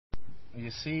You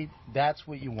see, that's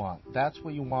what you want. That's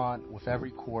what you want with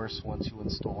every course once you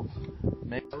install.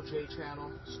 Make OJ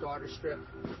channel, starter strip,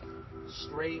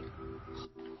 straight.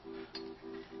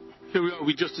 Here we are.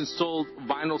 We just installed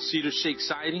vinyl cedar shake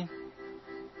siding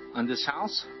on this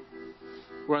house.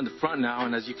 We're on the front now,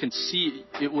 and as you can see,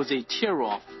 it was a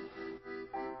tear-off.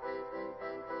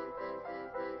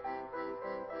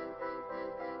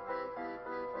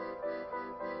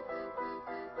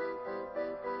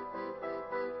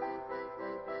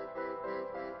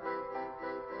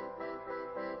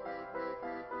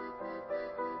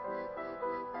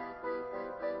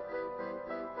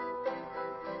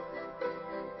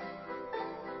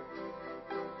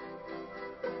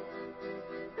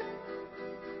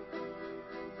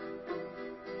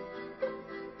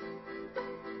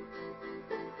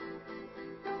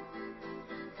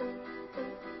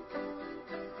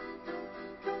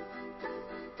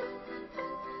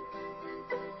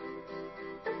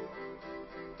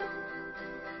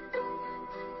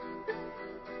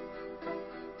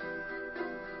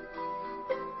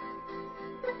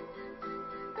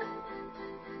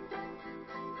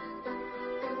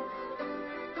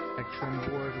 Trim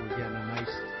board, we're getting a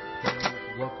nice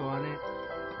look on it.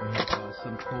 We have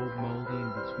some cove molding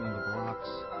between the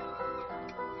blocks.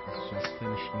 It's just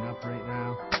finishing up right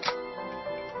now.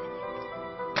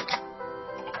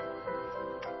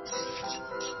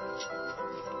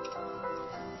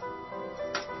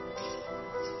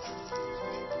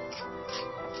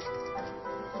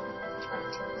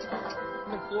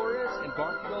 I'm in Florida, in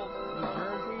Garfield, New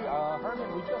Jersey. Herman,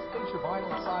 we just finished your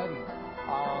vinyl siding.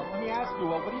 Let me ask you,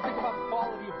 what do you think about the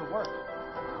quality of the work?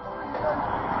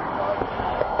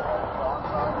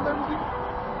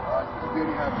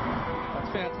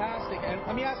 That's fantastic. And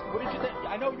let me ask you, what did you think?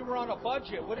 I know you were on a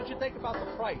budget. What did you think about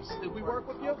the price? Did we work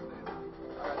with you?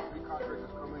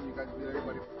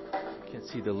 You can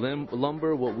see the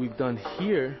lumber. What we've done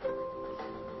here,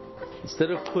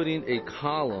 instead of putting a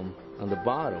column on the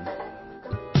bottom,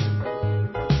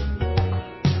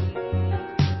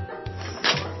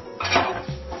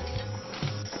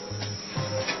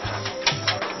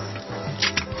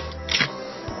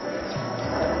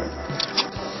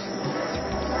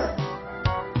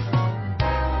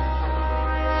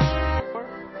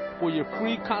 for your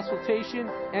free consultation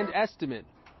and estimate,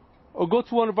 or go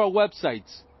to one of our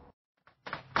websites,